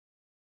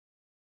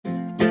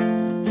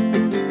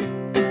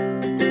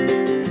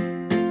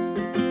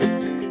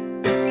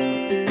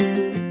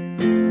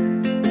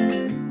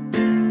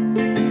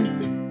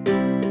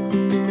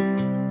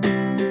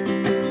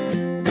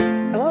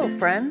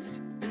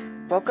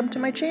welcome to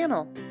my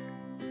channel.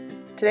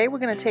 Today we're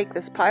going to take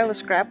this pile of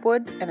scrap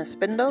wood and a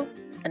spindle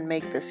and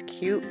make this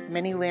cute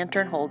mini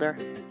lantern holder.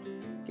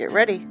 Get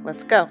ready,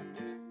 let's go.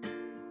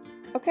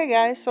 Okay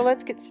guys, so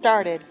let's get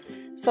started.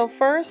 So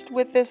first,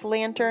 with this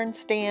lantern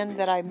stand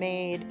that I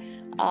made,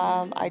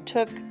 I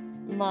took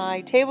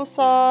my table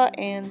saw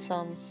and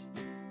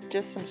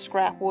just some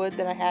scrap wood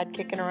that I had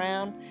kicking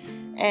around,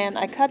 and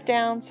I cut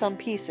down some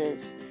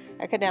pieces.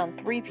 I cut down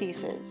 3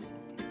 pieces.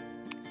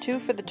 2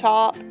 for the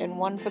top and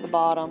 1 for the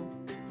bottom.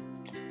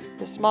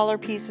 The smaller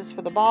pieces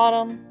for the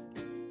bottom,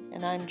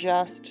 and I'm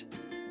just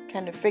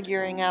kind of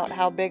figuring out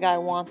how big I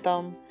want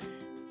them.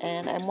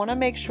 And I want to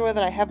make sure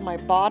that I have my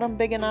bottom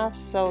big enough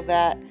so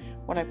that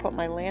when I put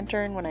my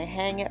lantern, when I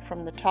hang it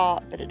from the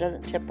top, that it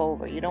doesn't tip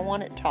over. You don't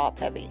want it top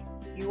heavy.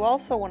 You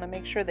also want to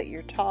make sure that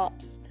your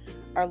tops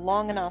are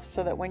long enough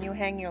so that when you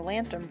hang your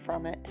lantern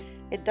from it,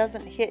 it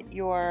doesn't hit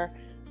your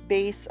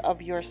base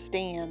of your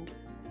stand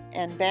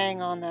and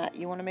bang on that.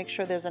 You want to make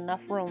sure there's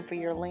enough room for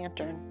your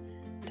lantern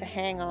to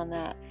hang on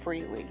that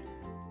freely.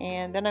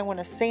 And then I want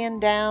to sand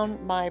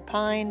down my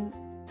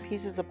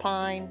pieces of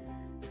pine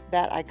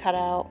that I cut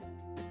out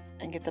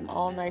and get them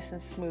all nice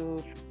and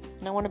smooth.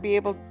 And I want to be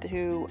able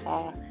to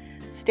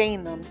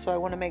stain them, so I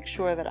want to make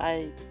sure that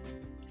I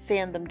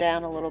sand them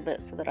down a little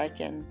bit so that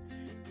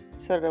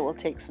it will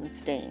take some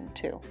stain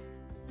too.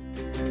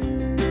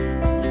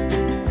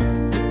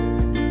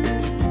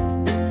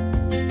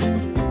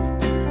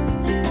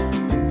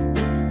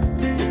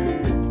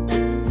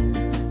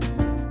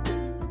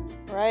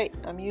 Right,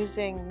 I'm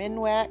using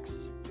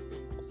Minwax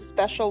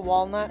Special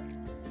Walnut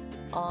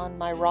on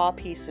my raw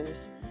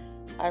pieces.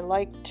 I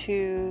like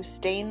to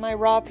stain my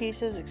raw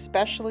pieces,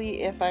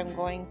 especially if I'm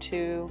going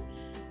to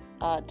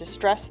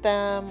distress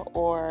them,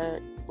 or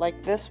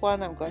like this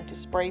one, I'm going to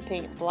spray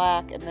paint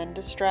black and then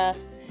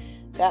distress.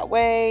 That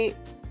way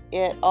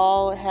it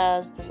all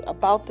has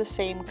about the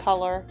same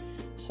color,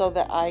 so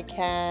that I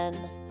can,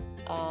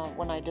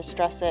 when I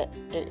distress it,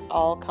 it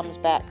all comes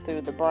back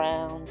through the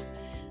browns.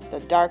 The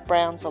dark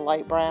browns, the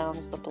light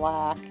browns, the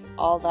black,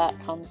 all that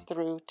comes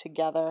through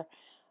together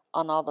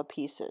on all the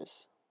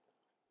pieces.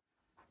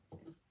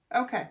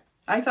 Okay,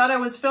 I thought I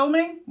was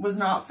filming, was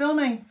not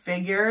filming,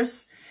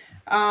 figures.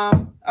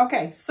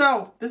 Okay,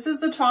 so this is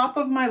the top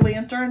of my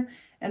lantern,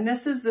 and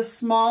this is the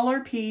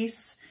smaller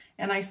piece,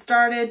 and I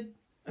started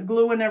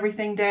gluing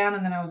everything down,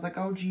 and then I was like,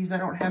 oh geez, I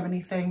don't have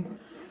anything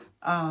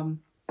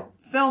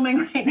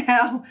filming right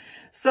now.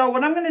 So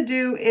what I'm going to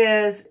do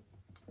is,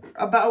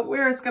 about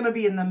where it's going to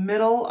be in the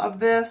middle of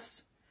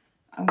this,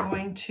 I'm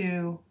going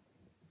to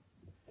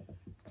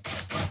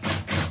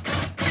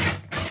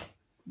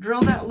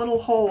drill that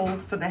little hole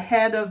for the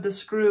head of the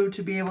screw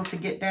to be able to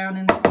get down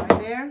inside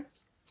there.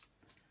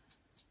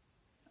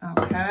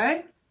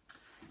 Okay.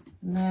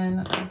 And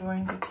then I'm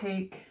going to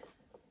take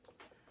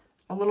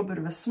a little bit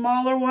of a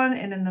smaller one,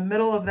 and in the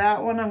middle of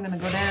that one, I'm going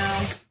to go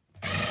down.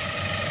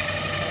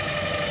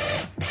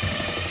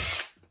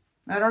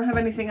 I don't have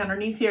anything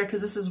underneath here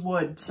because this is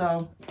wood,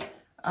 so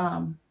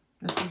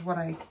this is what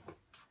I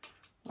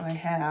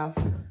have.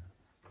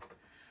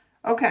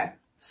 Okay,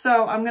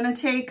 so I'm going to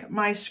take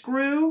my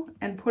screw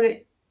and put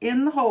it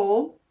in the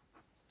hole,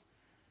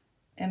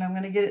 and I'm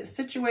going to get it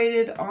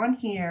situated on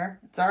here.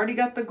 It's already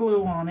got the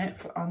glue on it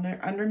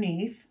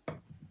underneath.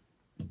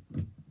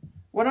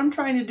 What I'm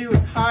trying to do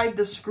is hide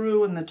the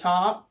screw in the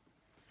top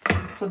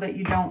so that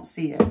you don't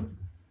see it.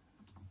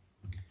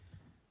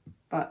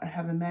 But I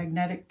have a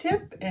magnetic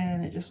tip,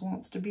 and it just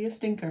wants to be a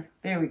stinker.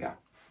 There we go.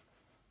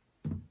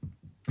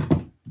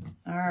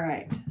 All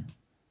right.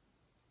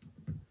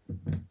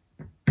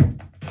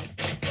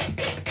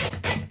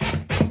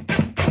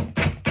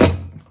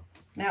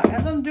 Now,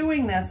 as I'm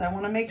doing this, I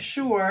want to make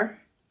sure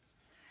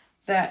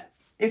that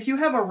if you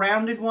have a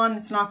rounded one,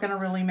 it's not going to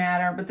really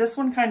matter, but this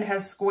one kind of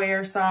has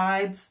square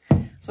sides.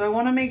 So I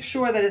want to make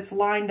sure that it's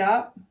lined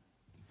up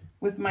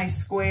with my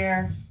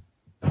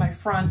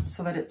front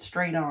so that it's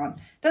straight on.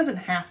 It doesn't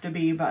have to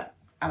be, but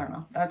I don't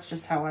know. That's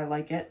just how I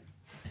like it.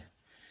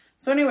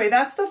 So anyway,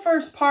 that's the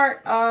first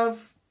part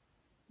of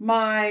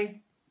my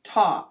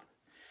top.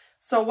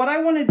 So what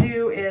I want to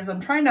do is, I'm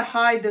trying to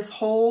hide this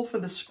hole for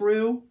the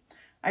screw.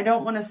 I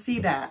don't want to see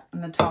that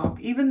in the top,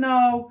 even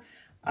though,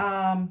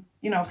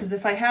 you know, because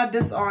if I had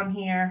this on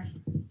here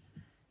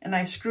and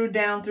I screwed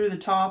down through the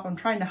top, I'm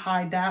trying to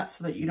hide that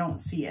so that you don't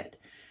see it.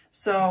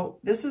 So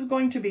this is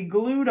going to be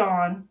glued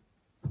on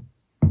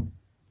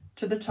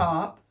to the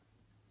top,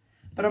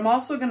 but I'm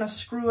also going to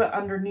screw it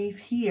underneath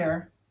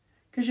here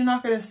because you're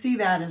not going to see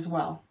that as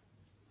well.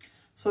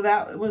 So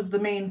that was the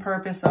main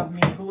purpose of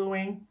me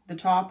gluing the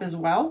top as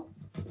well.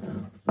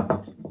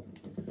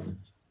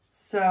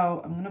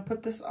 So I'm going to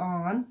put this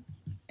on,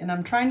 and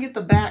I'm trying to get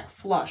the back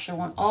flush. I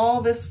want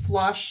all this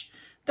flush.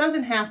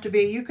 Doesn't have to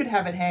be. You could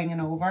have it hanging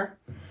over.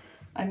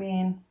 I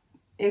mean,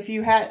 if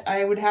you had,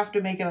 I would have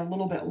to make it a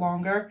little bit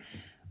longer,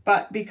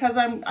 but because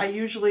I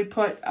usually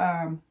put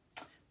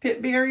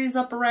pit berries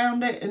up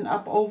around it and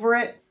up over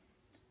it,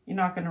 you're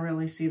not going to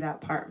really see that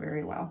part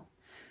very well.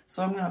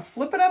 So I'm going to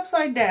flip it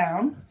upside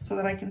down so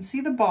that I can see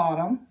the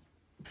bottom.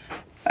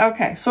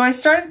 Okay, so I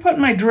started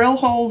putting my drill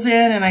holes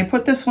in, and I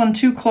put this one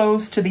too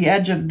close to the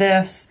edge of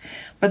this,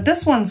 but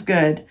this one's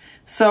good.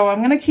 So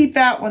I'm gonna keep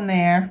that one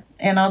there,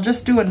 and I'll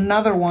just do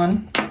another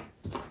one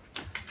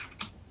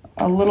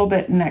a little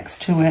bit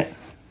next to it,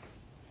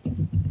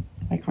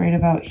 like right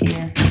about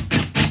here.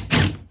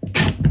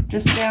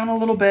 Just down a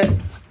little bit.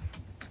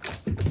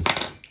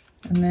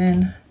 And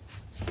then,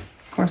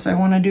 of course, I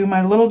wanna do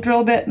my little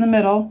drill bit in the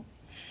middle.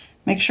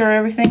 Make sure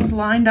everything's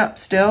lined up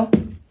still.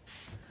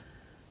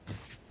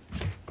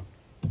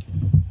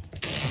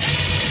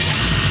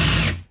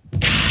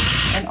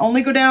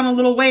 Only go down a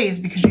little ways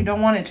because you don't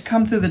want it to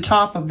come through the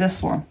top of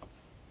this one.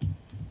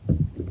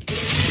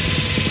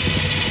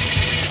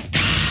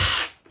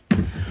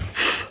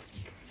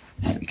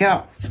 There we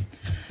go.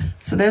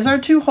 So there's our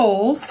 2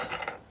 holes.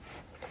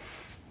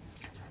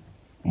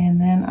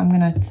 And then I'm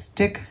gonna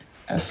stick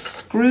a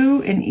screw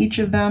in each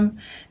of them.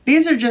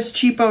 These are just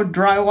cheapo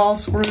drywall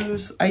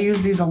screws. I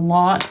use these a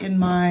lot in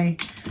my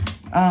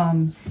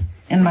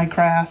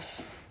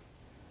crafts.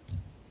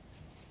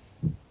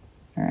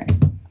 All right.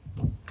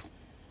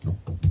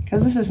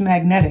 Because this is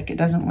magnetic, it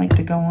doesn't like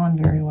to go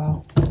on very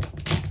well.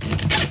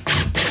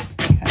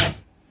 Okay.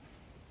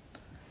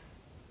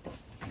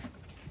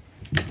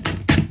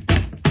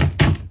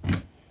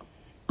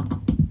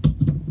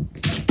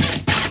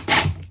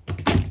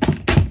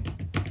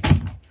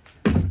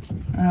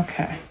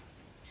 Okay.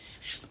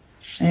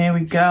 There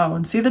we go.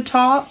 And see the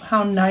top?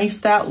 How nice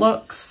that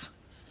looks?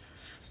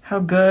 How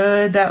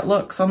good that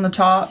looks on the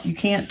top. You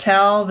can't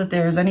tell that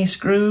there's any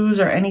screws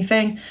or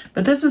anything,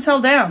 but this is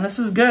held down. This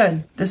is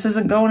good. This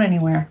isn't going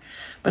anywhere.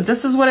 But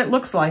this is what it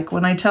looks like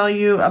when I tell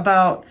you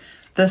about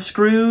the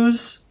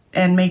screws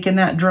and making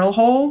that drill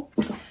hole.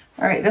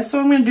 All right, this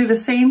one I'm gonna do the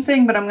same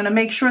thing, but I'm gonna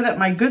make sure that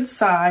my good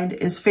side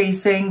is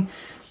facing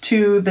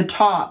to the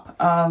top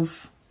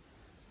of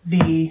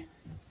the,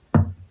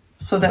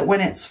 so that when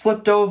it's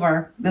flipped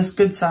over, this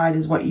good side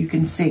is what you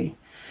can see.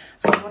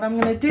 So what I'm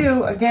gonna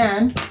do,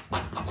 again,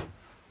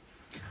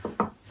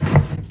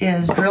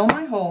 is drill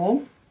my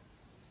hole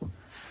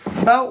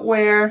about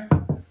where,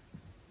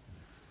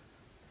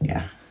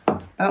 yeah,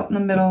 about in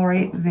the middle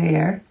right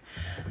there.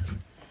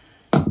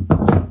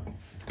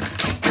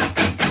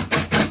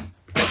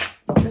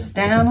 Just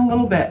down a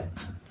little bit.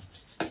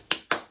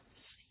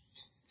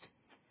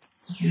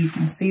 You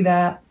can see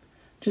that,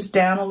 just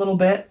down a little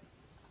bit.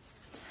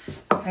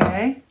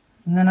 Okay,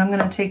 and then I'm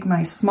gonna take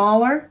my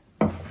smaller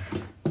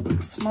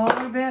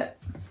bit,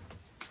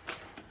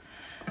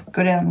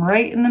 go down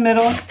right in the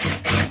middle.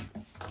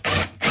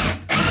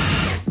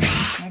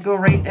 I go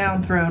right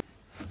down through.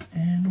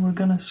 And we're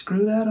gonna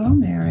screw that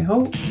on there, I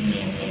hope.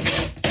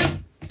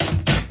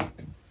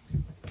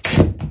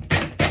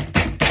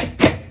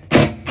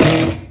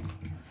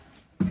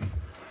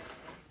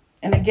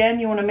 And again,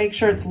 you wanna make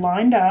sure it's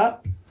lined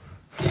up.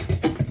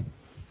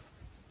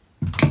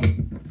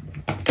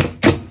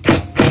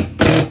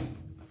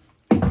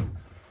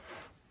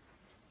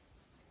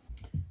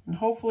 And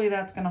hopefully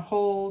that's gonna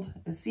hold.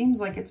 It seems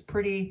like it's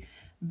pretty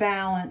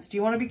balanced.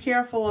 You wanna be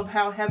careful of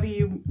how heavy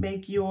you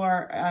make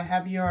your,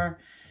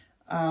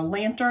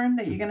 lantern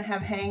that you're gonna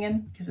have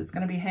hanging, because it's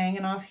gonna be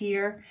hanging off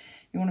here.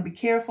 You wanna be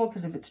careful,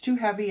 because if it's too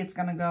heavy, it's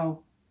gonna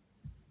go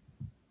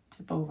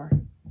tip over.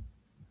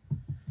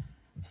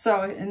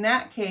 So in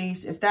that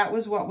case, if that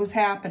was what was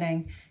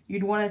happening,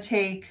 you'd wanna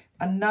take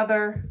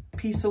another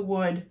piece of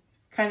wood,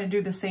 kind of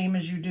do the same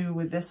as you do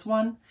with this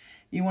one.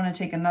 You want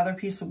to take another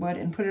piece of wood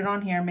and put it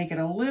on here, make it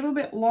a little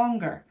bit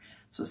longer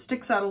so it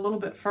sticks out a little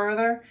bit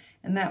further,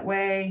 and that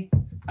way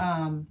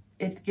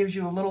it gives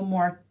you a little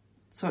more,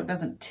 so it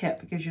doesn't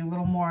tip. It gives you a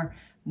little more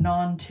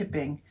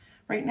non-tipping.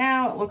 Right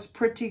now it looks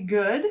pretty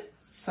good,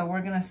 so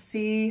we're going to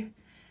see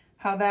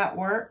how that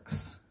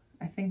works.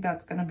 I think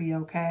that's going to be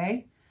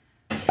okay.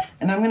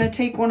 And I'm going to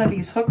take one of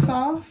these hooks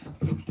off.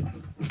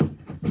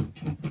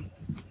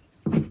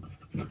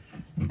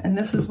 And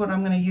this is what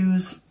I'm going to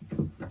use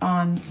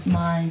on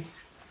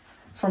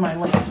for my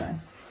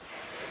lantern.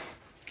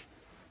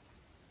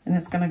 And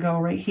it's gonna go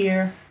right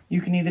here.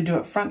 You can either do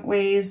it front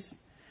ways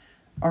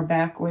or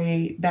back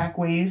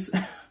ways,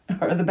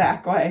 or the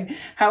back way,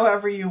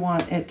 however you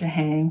want it to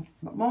hang.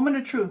 But moment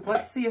of truth,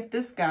 let's see if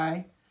this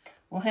guy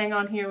will hang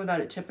on here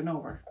without it tipping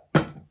over.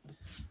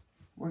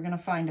 We're gonna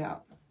find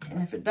out.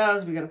 And if it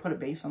does, we gotta put a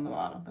base on the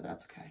bottom, but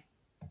that's okay.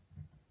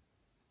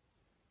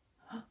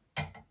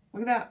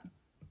 Look at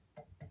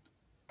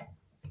that.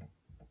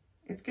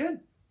 It's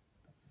good.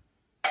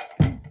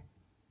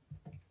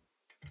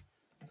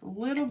 It's a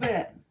little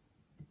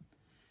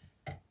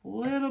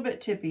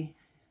bit tippy.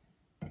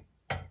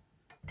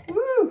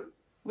 Woo!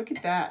 Look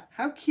at that.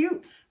 How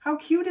cute. How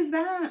cute is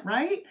that,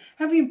 right?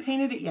 Haven't even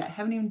painted it yet.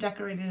 Haven't even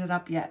decorated it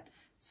up yet.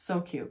 It's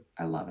so cute.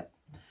 I love it.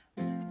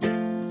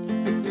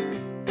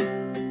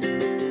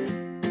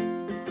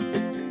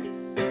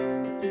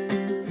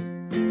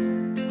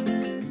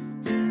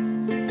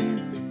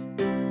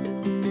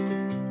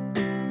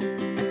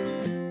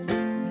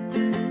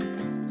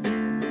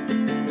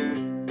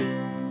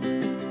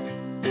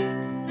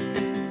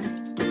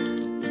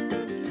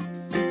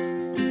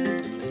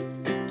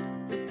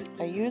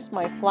 I used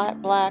my flat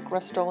black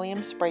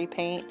Rust-Oleum spray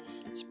paint,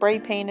 spray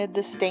painted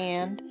the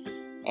stand,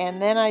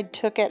 and then I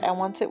took it, and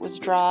once it was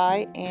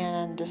dry,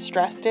 and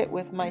distressed it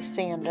with my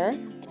sander.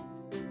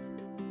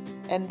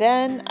 And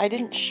then I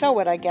didn't show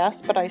it, I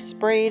guess, but I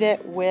sprayed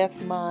it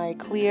with my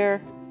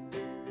clear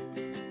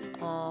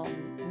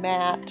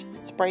matte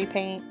spray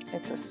paint.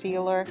 It's a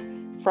sealer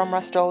from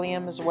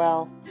Rust-Oleum as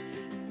well.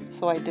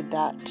 So I did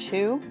that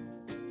too.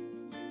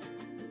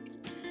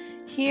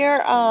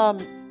 Here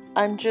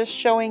I'm just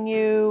showing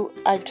you,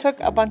 I took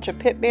a bunch of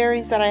pit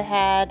berries that I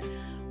had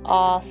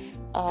off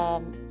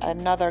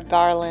another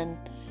garland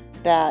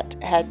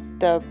that had,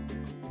 the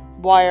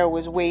wire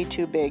was way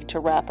too big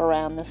to wrap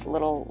around this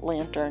little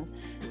lantern.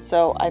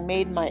 So I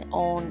made my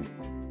own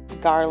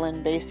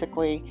garland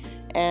basically,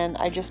 and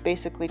I just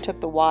basically took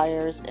the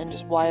wires and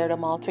just wired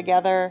them all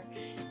together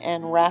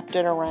and wrapped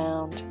it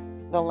around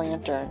the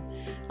lantern.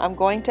 I'm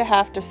going to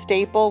have to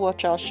staple,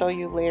 which I'll show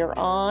you later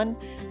on,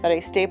 that I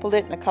stapled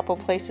it in a couple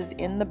places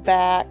in the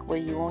back where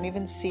you won't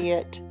even see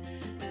it.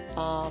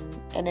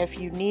 And if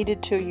you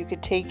needed to, you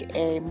could take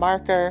a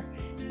marker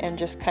and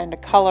just kind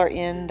of color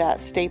in that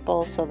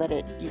staple so that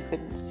you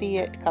couldn't see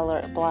it, color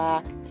it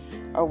black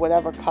or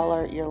whatever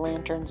color your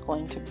lantern's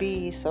going to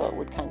be, so it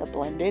would kind of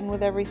blend in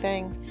with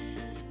everything.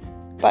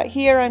 But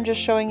here I'm just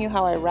showing you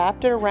how I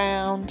wrapped it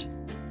around,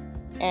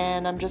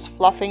 and I'm just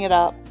fluffing it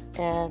up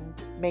and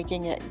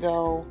making it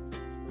go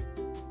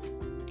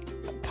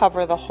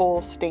cover the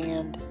whole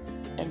stand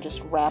and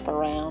just wrap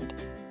around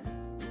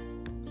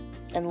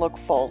and look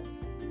full.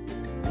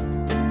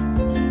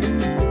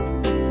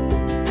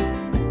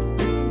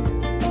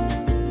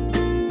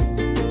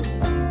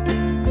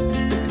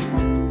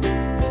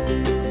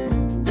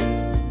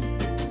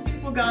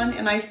 Gun,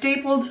 and I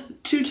stapled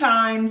 2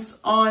 times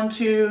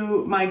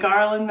onto my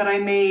garland that I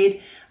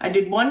made. I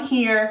did one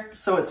here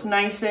so it's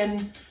nice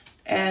and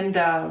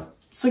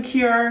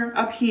secure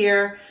up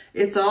here.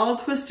 It's all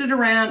twisted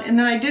around, and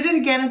then I did it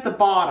again at the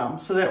bottom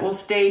so that it will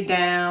stay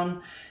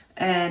down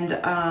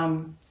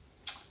and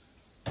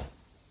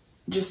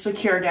just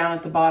secure down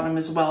at the bottom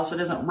as well, so it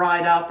doesn't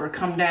ride up or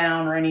come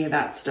down or any of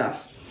that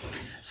stuff.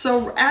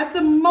 So at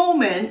the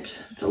moment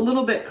it's a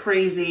little bit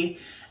crazy.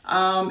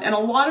 And a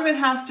lot of it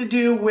has to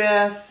do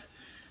with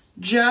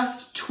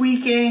just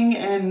tweaking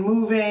and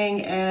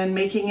moving and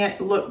making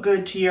it look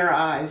good to your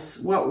eyes.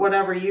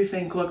 Whatever you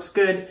think looks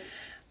good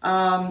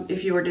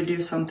if you were to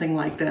do something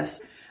like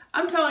this.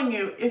 I'm telling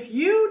you, if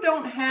you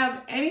don't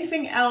have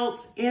anything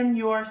else in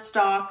your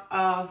stock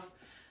of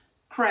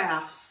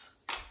crafts,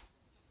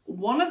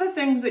 one of the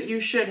things that you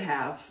should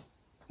have,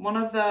 one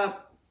of the,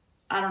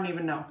 I don't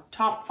even know,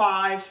 top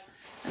 5,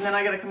 and then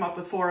I got to come up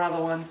with 4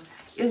 other ones,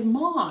 is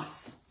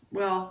moss.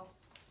 Well,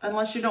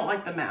 unless you don't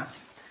like the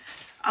mess.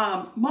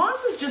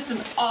 Moss is just an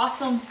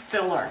awesome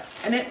filler,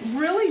 and it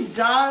really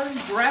does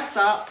dress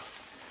up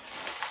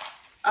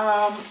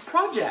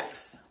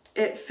projects.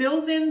 It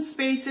fills in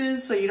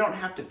spaces so you don't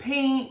have to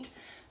paint,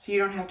 so you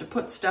don't have to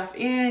put stuff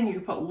in. You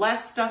can put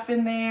less stuff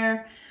in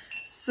there.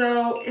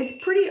 So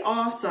it's pretty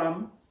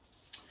awesome.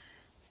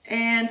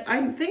 And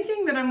I'm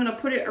thinking that I'm going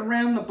to put it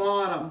around the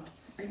bottom.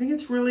 I think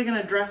it's really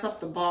going to dress up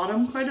the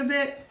bottom quite a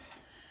bit.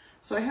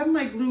 So I have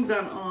my glue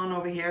gun on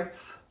over here.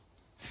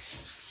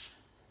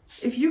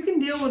 If you can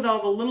deal with all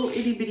the little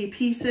itty bitty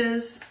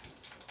pieces,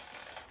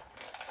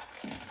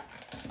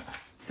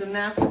 then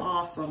that's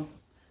awesome.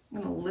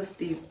 I'm going to lift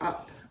these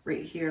up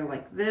right here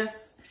like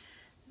this.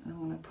 And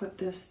I'm going to put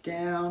this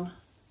down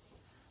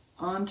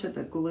onto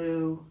the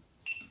glue.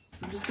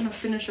 I'm just going to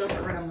finish up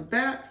around the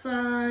back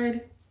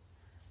side.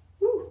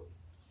 Woo!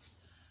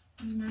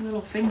 Where's my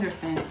little finger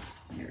thing?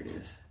 There it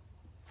is.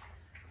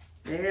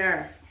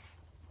 There.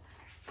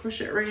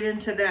 Push it right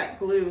into that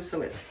glue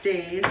so it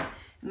stays.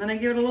 And then I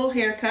give it a little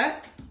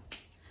haircut.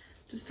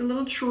 Just a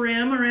little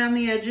trim around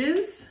the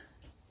edges.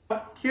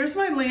 Here's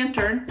my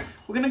lantern.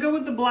 We're gonna go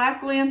with the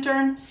black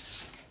lantern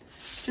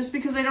just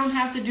because I don't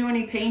have to do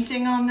any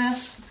painting on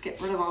this. Let's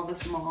get rid of all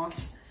this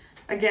moss.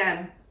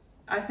 Again,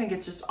 I think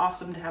it's just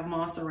awesome to have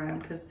moss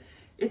around because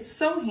it's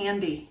so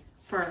handy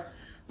for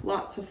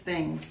lots of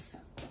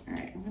things. All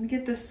right, I'm gonna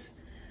get this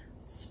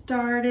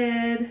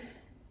started.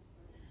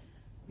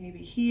 Maybe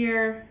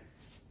here.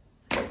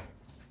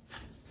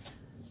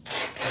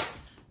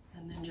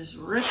 Just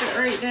rip it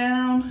right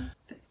down.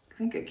 I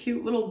think a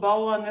cute little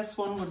bow on this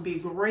one would be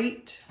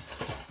great.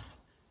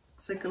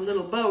 Looks like a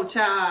little bow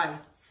tie.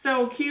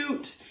 So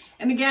cute.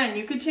 And again,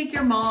 you could take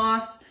your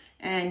moss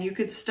and you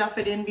could stuff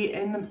it in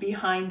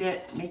behind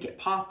it, make it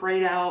pop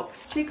right out.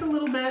 Take a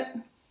little bit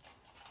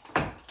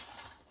and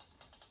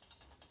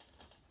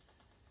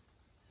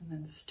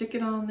then stick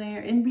it on there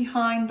in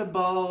behind the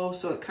bow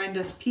so it kind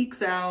of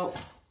peeks out.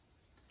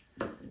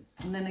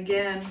 And then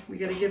again, we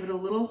got to give it a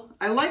little,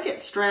 I like it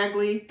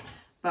straggly,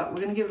 but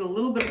we're going to give it a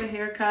little bit of a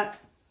haircut.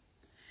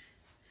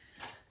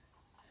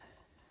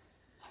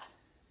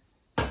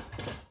 Put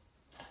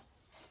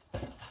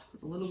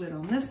a little bit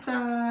on this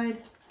side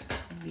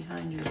and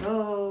behind your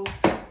bow.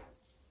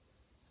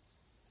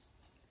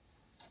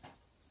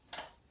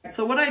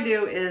 So what I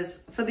do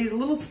is, for these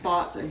little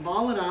spots, I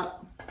ball it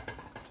up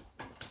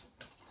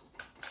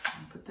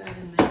that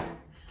in there.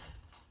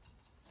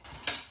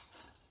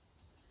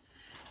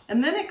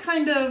 And then it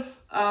kind of,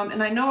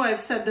 and I know I've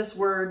said this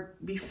word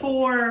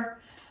before,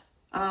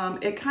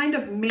 it kind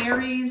of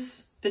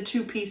marries the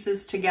two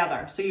pieces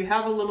together. So you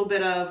have a little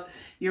bit of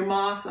your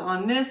moss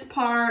on this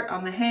part,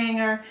 on the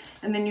hanger,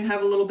 and then you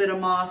have a little bit of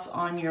moss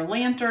on your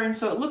lantern.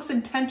 So it looks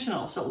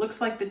intentional. So it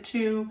looks like the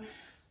two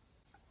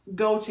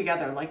go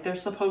together, like they're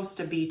supposed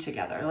to be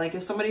together. Like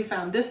if somebody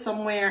found this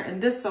somewhere and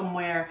this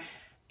somewhere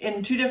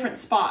in two different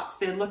spots,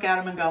 they'd look at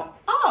them and go,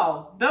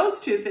 oh,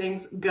 those two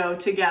things go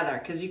together,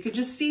 because you could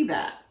just see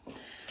that.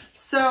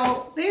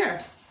 So there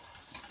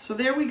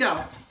we go.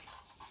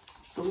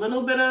 It's a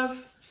little bit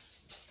of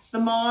the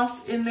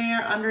moss in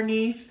there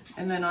underneath,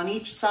 and then on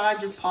each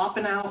side just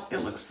popping out. It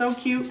looks so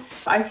cute.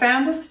 I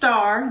found a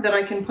star that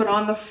I can put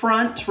on the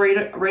front,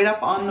 right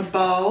up on the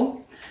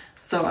bow.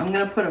 So I'm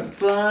gonna put a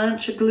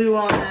bunch of glue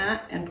on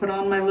that and put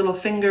on my little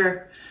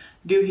finger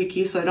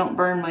doohickey so I don't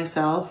burn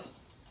myself.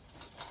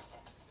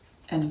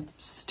 And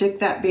stick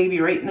that baby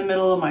right in the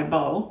middle of my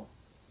bow.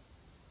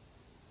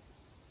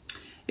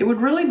 It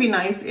would really be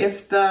nice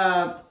if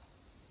the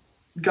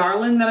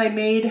garland that I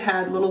made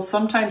had little,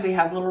 sometimes they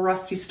have little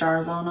rusty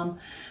stars on them,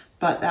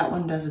 but that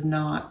one does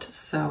not,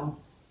 so,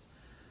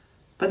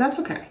 but that's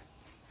okay.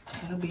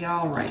 It'll be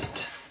all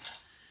right.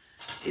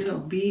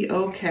 It'll be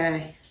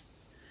okay.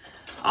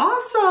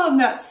 Awesome,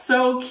 that's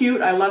so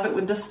cute. I love it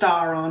with the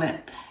star on it.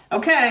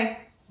 Okay,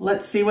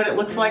 let's see what it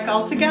looks like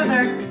all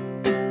together.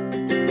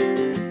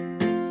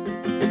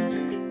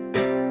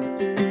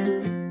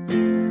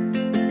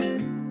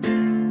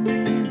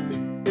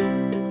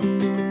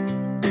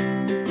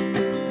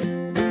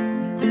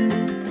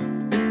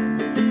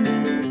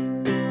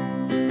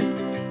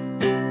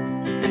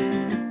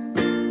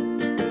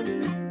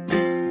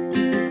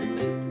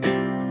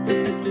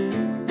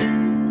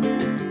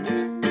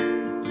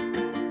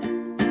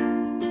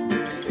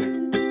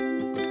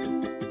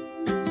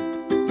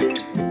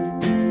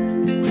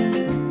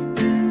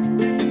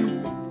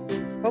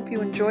 Hope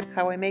you enjoyed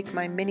how I make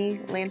my mini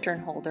lantern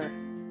holder.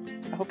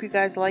 I hope you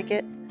guys like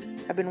it.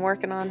 I've been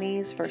working on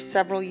these for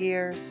several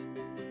years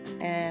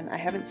and I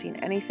haven't seen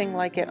anything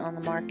like it on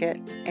the market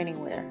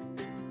anywhere.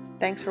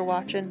 Thanks for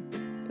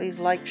watching. Please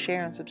like,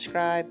 share, and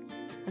subscribe,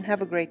 and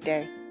have a great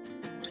day.